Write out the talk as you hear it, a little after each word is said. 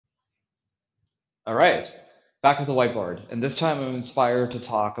All right, back at the whiteboard. And this time I'm inspired to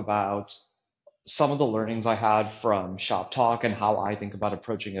talk about some of the learnings I had from Shop Talk and how I think about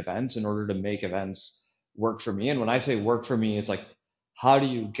approaching events in order to make events work for me. And when I say work for me, it's like, how do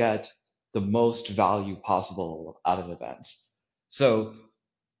you get the most value possible out of events? So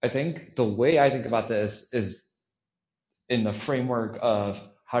I think the way I think about this is in the framework of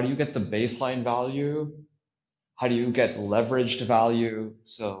how do you get the baseline value? How do you get leveraged value?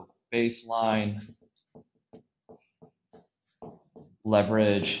 So baseline,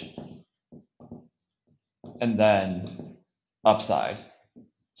 leverage, and then upside.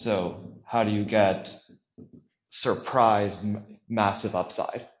 So how do you get surprise massive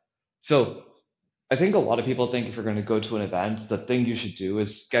upside? So I think a lot of people think if you're going to go to an event, the thing you should do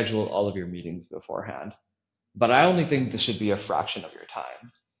is schedule all of your meetings beforehand. But I only think this should be a fraction of your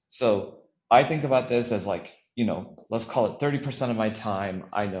time. So I think about this as like, let's call it 30% of my time.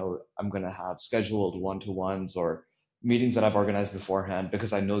 I know I'm going to have scheduled one-to-ones or meetings that I've organized beforehand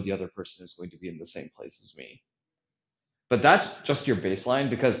because I know the other person is going to be in the same place as me. But that's just your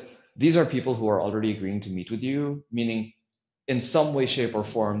baseline because these are people who are already agreeing to meet with you, meaning in some way, shape, or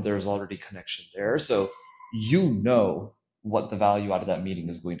form, there's already connection there. So you know what the value out of that meeting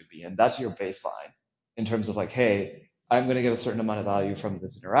is going to be. And that's your baseline in terms of like, hey, I'm going to get a certain amount of value from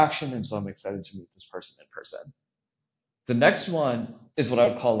this interaction. And so I'm excited to meet this person in person. The next one is what I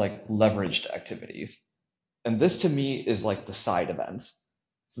would call like leveraged activities. And this to me is like the side events.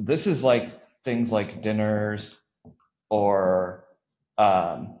 So this is like things like dinners, or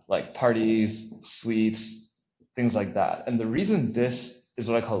like parties, suites, things like that. And the reason this is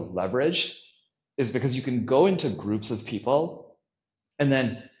what I call leverage is because you can go into groups of people, and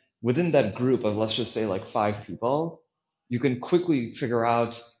then within that group of, let's just say, like 5 people, you can quickly figure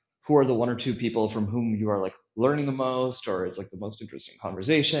out who are the 1 or 2 people from whom you are like learning the most, or it's like the most interesting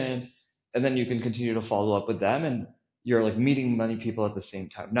conversation. And then you can continue to follow up with them, and you're like meeting many people at the same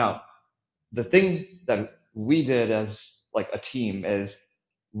time. Now, the thing that we did as like a team is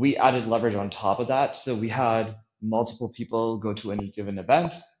we added leverage on top of that. So we had multiple people go to any given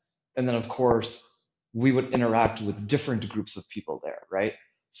event. And then, of course, we would interact with different groups of people there, right?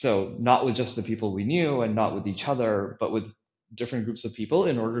 So not with just the people we knew and not with each other, but with different groups of people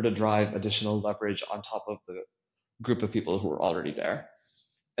in order to drive additional leverage on top of the group of people who were already there.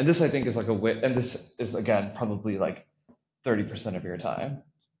 And this, I think, is like a way, and this is again probably like 30% of your time.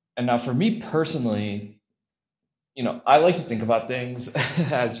 And now for me personally, I like to think about things,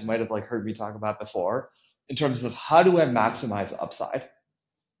 as you might have like heard me talk about before, in terms of how do I maximize upside?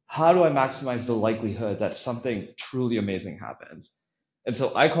 How do I maximize the likelihood that something truly amazing happens? And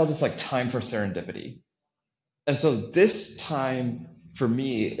so I call this like time for serendipity. And so this time for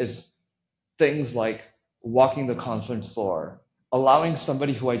me is things like walking the conference floor, allowing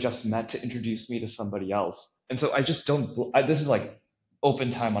somebody who I just met to introduce me to somebody else. And so I just don't, this is like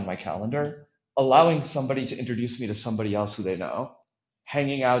open time on my calendar, allowing somebody to introduce me to somebody else who they know,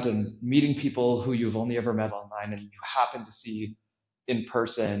 hanging out and meeting people who you've only ever met online and you happen to see in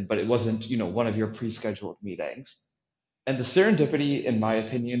person, but it wasn't, one of your pre-scheduled meetings. And the serendipity, in my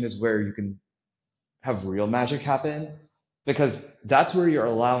opinion, is where you can have real magic happen because that's where you're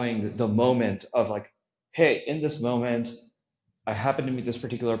allowing the moment of like, hey, in this moment, I happen to meet this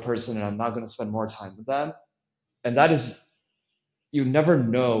particular person and I'm not going to spend more time with them. And that is, you never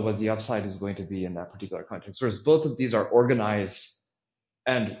know what the upside is going to be in that particular context. Whereas both of these are organized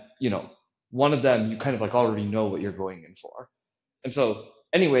and, one of them you kind of like already know what you're going in for. And so,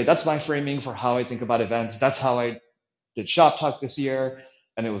 anyway, that's my framing for how I think about events. That's how I did Shop Talk this year,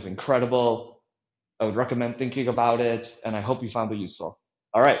 and it was incredible. I would recommend thinking about it, and I hope you found it useful.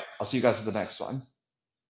 All right, I'll see you guys at the next one.